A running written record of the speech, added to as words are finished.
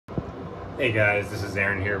Hey guys, this is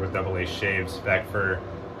Aaron here with PAA Shaves, back for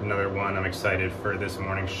another one. I'm excited for this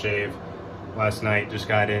morning's shave. Last night just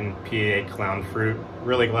got in PAA Clown Fruit.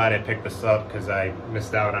 Really glad I picked this up because I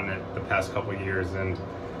missed out on it the past couple years, and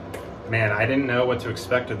man, I didn't know what to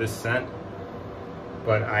expect of this scent,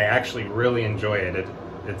 but I actually really enjoy it.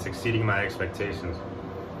 It's exceeding my expectations.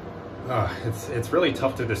 It's really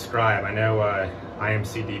tough to describe. I know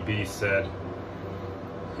IMCDB said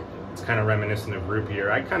it's kind of reminiscent of root beer.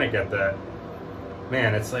 I kind of get that.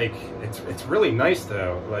 Man, it's like it's really nice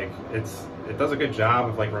though. Like it does a good job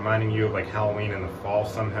of like reminding you of like Halloween in the fall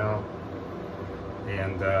somehow.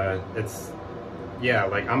 And it's, yeah,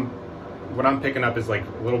 like what I'm picking up is like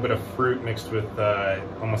a little bit of fruit mixed with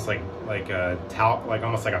almost like a talc, like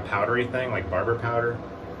almost like a powdery thing, like barber powder,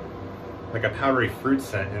 like a powdery fruit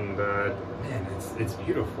scent. And man, it's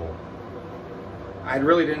beautiful. I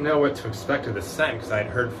really didn't know what to expect of the scent because I'd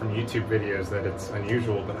heard from YouTube videos that it's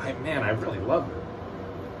unusual, but I really love it.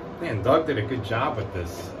 Man, Doug did a good job with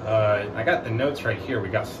this. I got the notes right here. We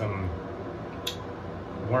got some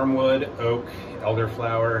wormwood, oak,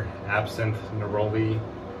 elderflower, absinthe, neroli,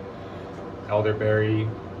 elderberry,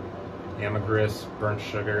 ambergris, burnt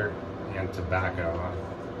sugar, and tobacco.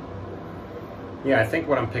 Yeah, I think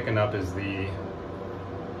what I'm picking up is definitely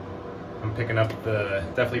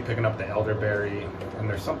picking up the elderberry, and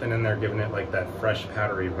there's something in there giving it like that fresh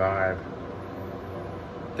powdery vibe.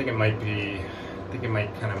 I think it might be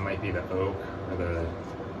the oak or the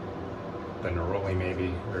neroli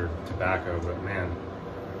maybe, or tobacco, but man.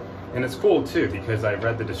 And it's cool too because I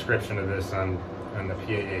read the description of this on the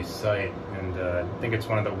PAA site, and I think it's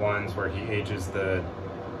one of the ones where he ages the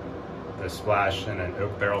splash in an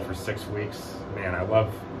oak barrel for 6 weeks. Man, I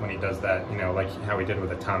love when he does that, you know, like how he did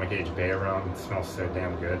with Atomic Age Bay Rum. It smells so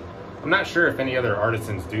damn good. I'm not sure if any other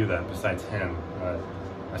artisans do that besides him.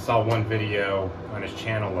 I saw one video on his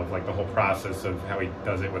channel of like the whole process of how he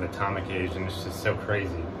does it with Atomic Age, and it's just so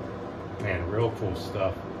crazy. Man, real cool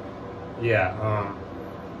stuff. Yeah,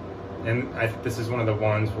 and this is one of the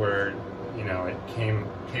ones where, you know, it came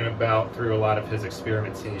about through a lot of his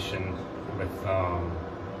experimentation with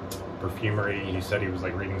perfumery. He said he was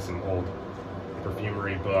like reading some old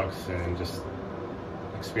perfumery books and just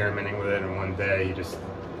experimenting with it, and one day he just,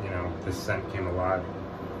 you know, this scent came alive.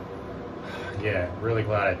 Yeah, really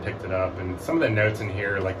glad I picked it up. And some of the notes in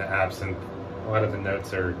here, like the absinthe, a lot of the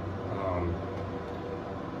notes are,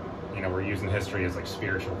 you know, we're using history as like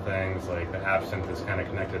spiritual things. Like the absinthe is kind of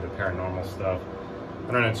connected to paranormal stuff.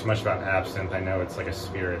 I don't know too much about absinthe. I know it's like a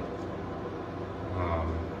spirit.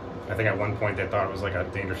 I think at one point they thought it was like a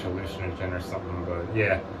dangerous hallucinogen or something, but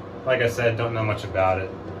yeah, like I said, don't know much about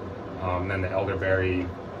it. Then the elderberry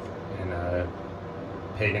in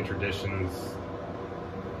pagan traditions,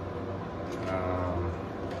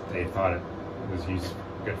 they thought it was used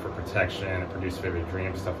good for protection, it produced vivid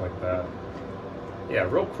dreams, stuff like that. Yeah,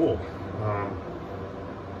 real cool.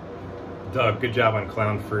 Doug, good job on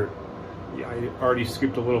Clown Fruit. Yeah, I already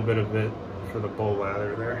scooped a little bit of it for the bowl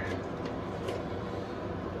lather there.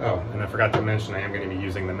 Oh, and I forgot to mention I am going to be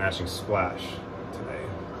using the matching splash today,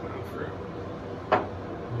 Clown Fruit.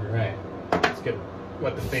 Alright, let's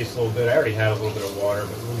wet the face a little bit. I already had a little bit of water,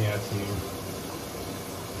 but let me add some more.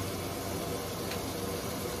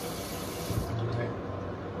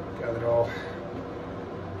 Got it all.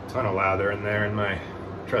 Ton of lather in there in my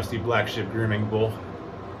trusty Black Ship grooming bowl.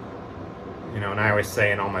 You know, and I always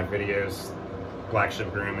say in all my videos, Black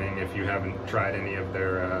Ship Grooming, if you haven't tried any of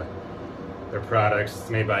their products, it's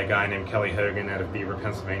made by a guy named Kelly Hogan out of Beaver,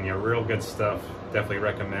 Pennsylvania. Real good stuff. Definitely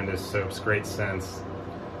recommend his soaps. Great scents.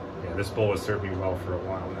 Yeah, this bowl has served me well for a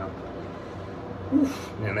while now.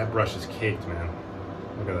 Oof, man, that brush is caked, man.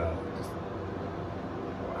 Look at that. Just,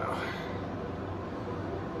 wow.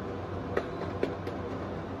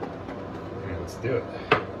 Yeah, let's do it.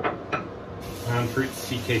 Clown Fruit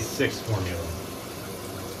CK6 formula.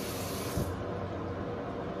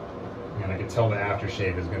 And I can tell the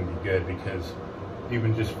aftershave is going to be good because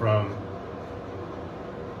even just from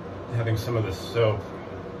having some of the soap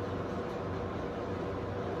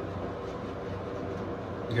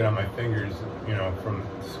get on my fingers, you know, from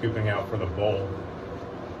scooping out for the bowl,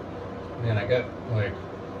 man, I get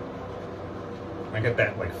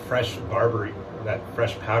that like fresh barbery, that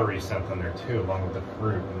fresh powdery scent on there too, along with the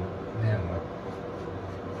fruit. And man, like,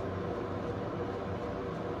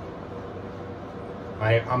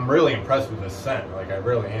 I'm really impressed with this scent. Like, I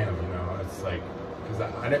really am, you know. It's like, because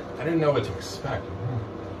I didn't know what to expect.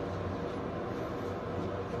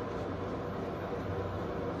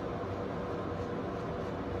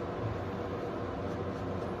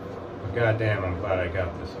 But goddamn, I'm glad I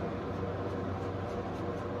got this one.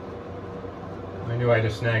 I knew I had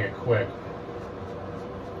to snag it quick.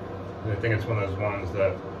 I think it's one of those ones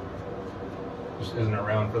that just isn't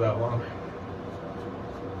around for that long.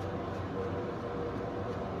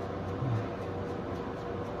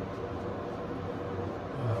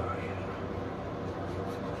 Oh, yeah.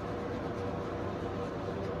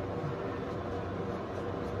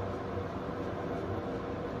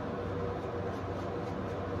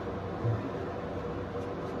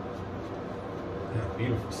 Yeah,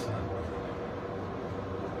 beautiful sun.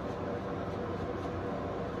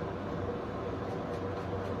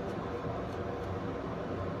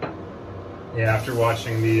 Yeah, after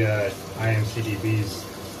watching the IMCDB's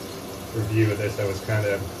review of this, I was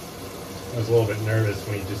a little bit nervous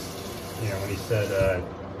when he just, when he said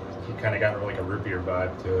he kind of got like a root beer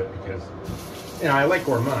vibe to it, because, I like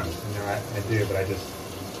gourmands, I do, but I just,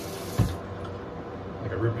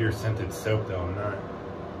 like a root beer scented soap though, I'm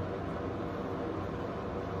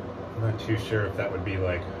not too sure if that would be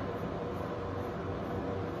like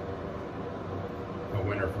a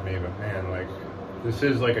winner for me, but man, like, this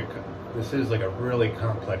is like a really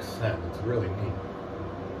complex scent. It's really neat.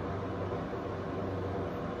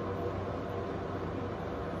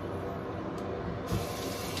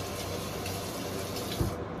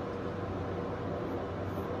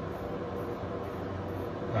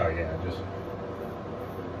 Oh yeah,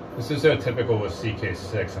 this is so typical with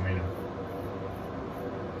CK6. I mean,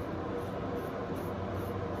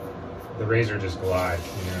 the razor just glides,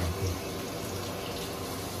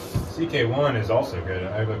 CK1 is also good.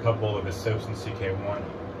 I have a couple of his soaps in CK1.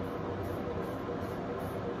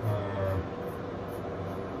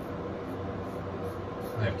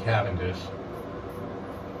 I have Cavendish.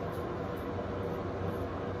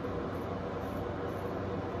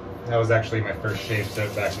 That was actually my first shave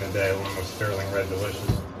soap back in the day, along with Sterling Red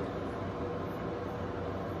Delicious.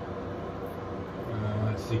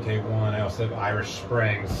 CK1. I also have Irish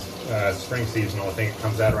Springs, spring seasonal. I think it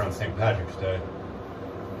comes out around St. Patrick's Day.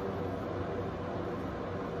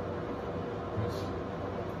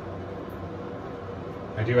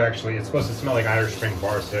 I do actually, it's supposed to smell like Irish Spring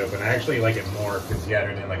bar soap, and I actually like it more because he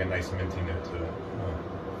added in like a nice minty note to it. Oh,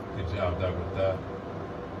 good job, Doug, with that.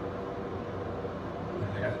 And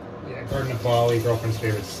I got, Garden of Bali, Girlfriend's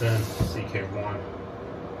Favorite Scent, CK1.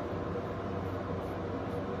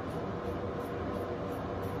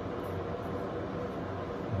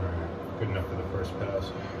 Alright, good enough for the first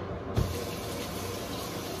pass.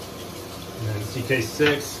 And then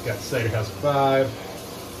CK6, got Cider House 5.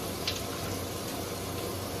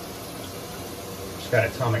 Got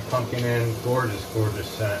Atomic Pumpkin in, gorgeous, gorgeous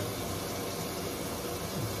scent.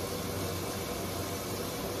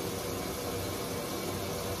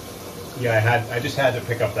 Yeah, I just had to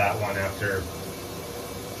pick up that one after.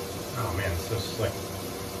 Oh man, it's so slick.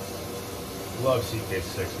 Love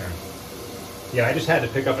CK6, man. Yeah, I just had to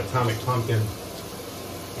pick up Atomic Pumpkin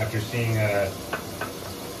after seeing a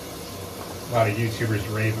lot of YouTubers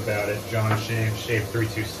rave about it. John Shave, Shave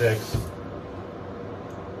 326.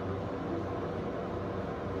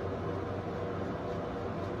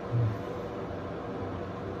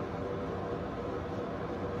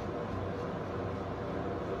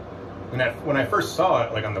 When I first saw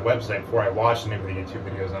it, like on the website, before I watched any of the YouTube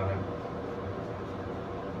videos on it,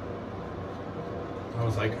 I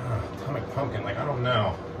was like, oh, Atomic Pumpkin, like, I don't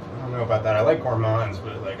know about that. I like gourmands,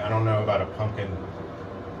 but like, I don't know about a pumpkin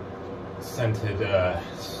scented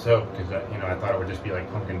soap, because I thought it would just be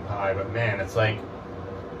like pumpkin pie, but man, it's like,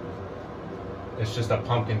 it's just a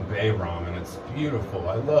pumpkin bay rum, and it's beautiful.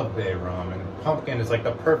 I love bay rum, and pumpkin is like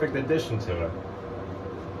the perfect addition to it.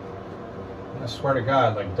 I swear to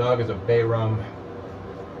God, like, Doug is a bay rum,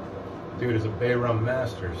 dude is a bay rum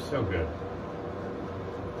master. So good.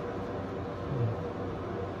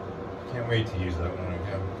 Can't wait to use that one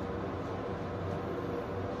again.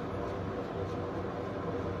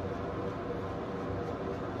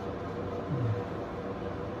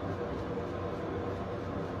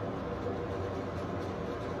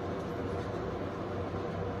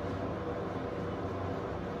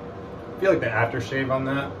 I feel like the aftershave on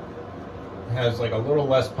that has like a little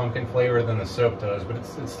less pumpkin flavor than the soap does, but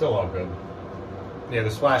it's still all good. Yeah,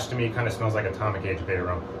 the splash to me kind of smells like Atomic Age bay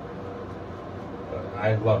rum. But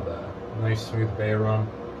I love that. Nice smooth bay rum.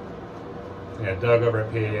 Yeah, Doug over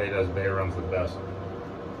at PAA does bay rums the best.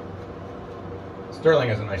 Sterling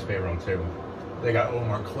has a nice bay rum too. They got a little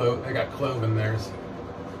more clove. They got clove in theirs.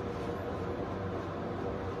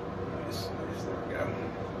 Nice, there we go.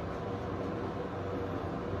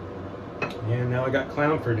 And now I got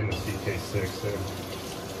Clown Fruit in the CK6, so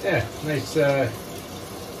yeah, nice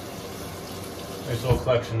little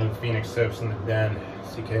collection of Phoenix soaps in the den,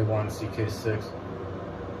 CK1, CK6.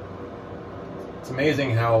 It's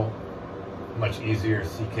amazing how much easier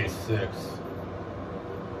CK6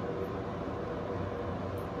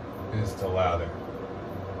 is to lather.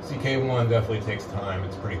 CK1 definitely takes time,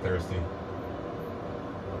 it's pretty thirsty.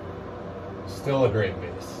 Still a great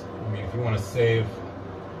base. I mean, if you want to save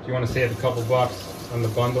a couple bucks on the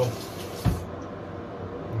bundle,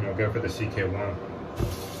 you know, go for the CK1.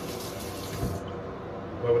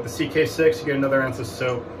 But with the CK6, you get another ounce of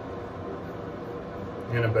soap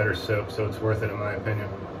and a better soap, so it's worth it in my opinion.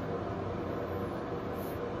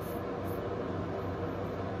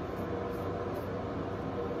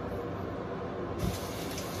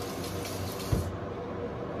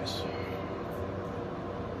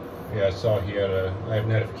 Yeah, I saw he had I have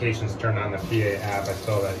notifications turned on the PA app. I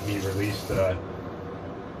saw that he released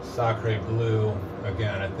Sacre Blue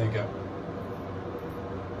again. I think at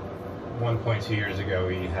 1.2 years ago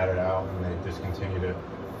he had it out and they discontinued it.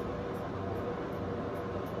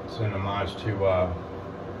 It's an homage to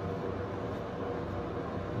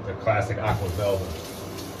the classic Aqua Velva.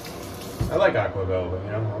 I like Aqua Velva,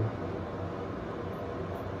 you know.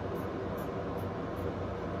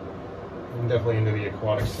 I'm definitely into the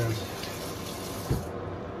aquatic scent.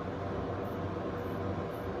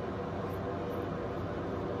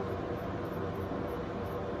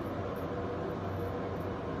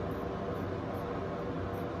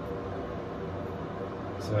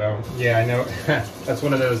 So yeah, I know that's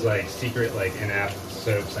one of those like secret like in-app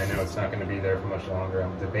soaps. I know it's not going to be there for much longer.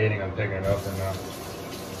 I'm debating on picking it up or not.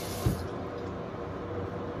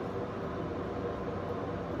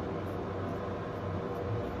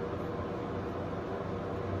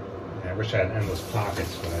 I wish I had endless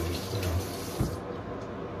pockets, but I just,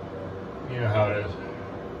 you know how it is.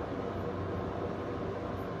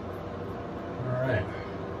 Alright.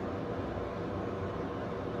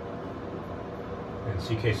 And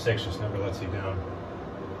CK6 just never lets you down.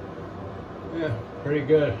 Yeah, pretty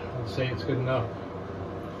good. I'd say it's good enough.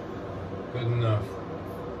 Good enough.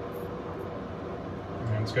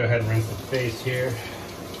 Right, let's go ahead and rinse the face here.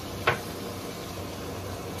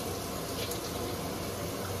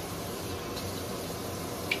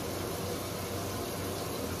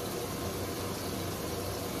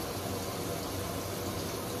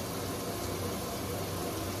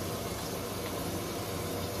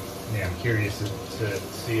 Yeah, I'm curious to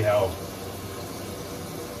see how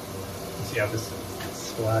this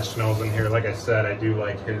splash smells in here. Like I said, I do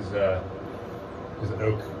like his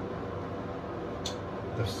oak,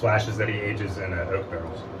 the splashes that he ages in oak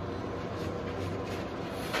barrels.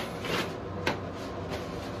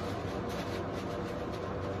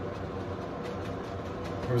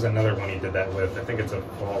 There was another one he did that with. I think it's a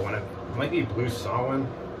fall one. It might be Blue Sawin.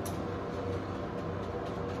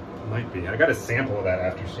 Might be. I got a sample of that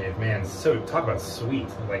aftershave. Man, so talk about sweet.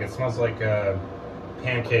 Like it smells like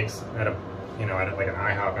pancakes at a, you know, at like an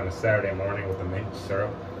IHOP on a Saturday morning with the maple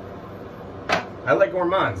syrup. I like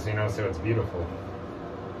gourmands, you know, so it's beautiful.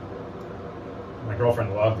 My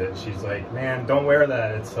girlfriend loved it. She's like, man, don't wear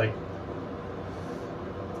that. It's like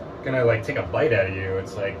gonna like take a bite out of you.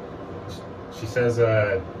 It's like, she says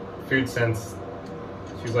food sense.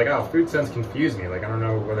 She's like, oh, food sense confused me. Like I don't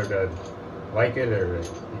know whether to like it or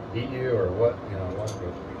eat you or what, you know, what.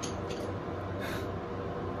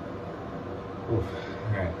 Oof.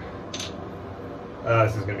 Alright.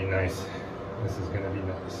 This is gonna be nice. This is gonna be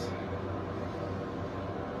nice.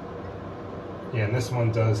 Yeah, and this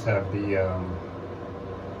one does have the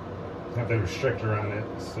restrictor on it,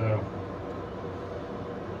 so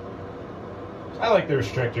I like the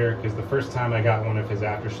restrictor because the first time I got one of his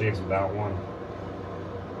aftershaves without one,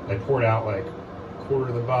 I poured out like a quarter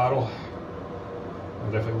of the bottle. I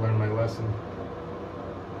definitely learned my lesson.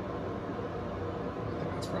 I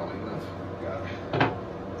think that's probably enough. God.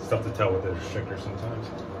 It's tough to tell with the restrictor sometimes.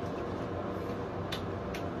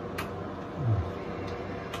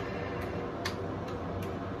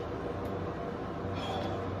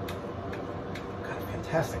 Got a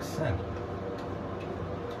fantastic scent.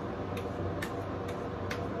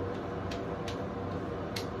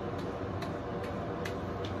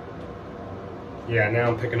 Yeah, now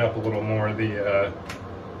I'm picking up a little more of the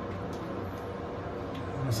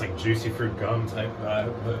almost like juicy fruit gum type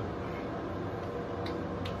vibe, but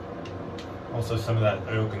also some of that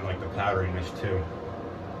oak and like the powderiness too.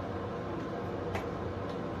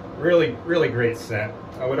 Really, really great scent.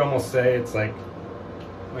 I would almost say it's like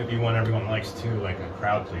might be one everyone likes too, like a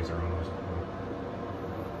crowd pleaser almost.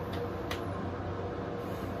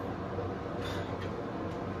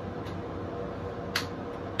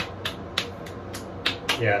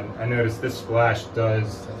 Yeah, I noticed this splash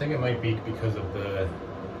does, I think it might be because of the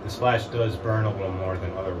splash does burn a little more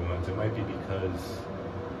than other ones. It might be because,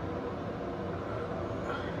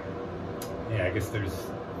 yeah, I guess there's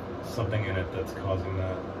something in it that's causing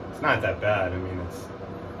that. It's not that bad. I mean,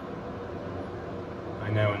 I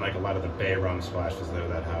know in like a lot of the bay rum splashes though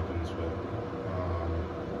that happens, but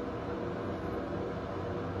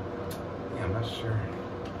yeah, I'm not sure.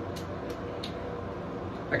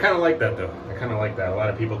 I kind of like that though. I kind of like that. A lot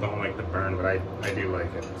of people don't like the burn, but I do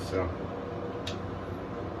like it. So,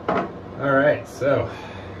 all right. So,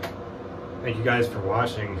 thank you guys for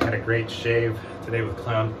watching. Had a great shave today with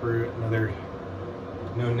Clown Fruit. Another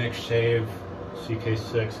no nick shave.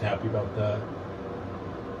 CK6. Happy about that.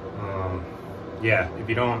 Yeah. If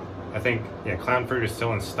you don't, I think yeah, Clown Fruit is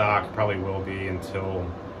still in stock. Probably will be until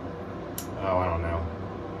I don't know.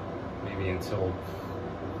 Maybe until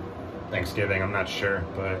Thanksgiving, I'm not sure,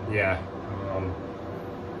 but yeah,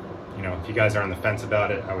 you know, if you guys are on the fence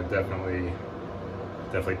about it, I would definitely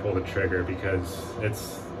pull the trigger because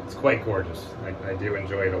it's quite gorgeous. I do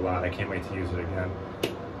enjoy it a lot. I can't wait to use it again.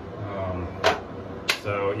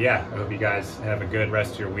 So yeah, I hope you guys have a good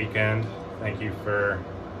rest of your weekend. Thank you for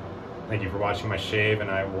watching my shave,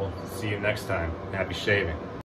 and I will see you next time. Happy shaving.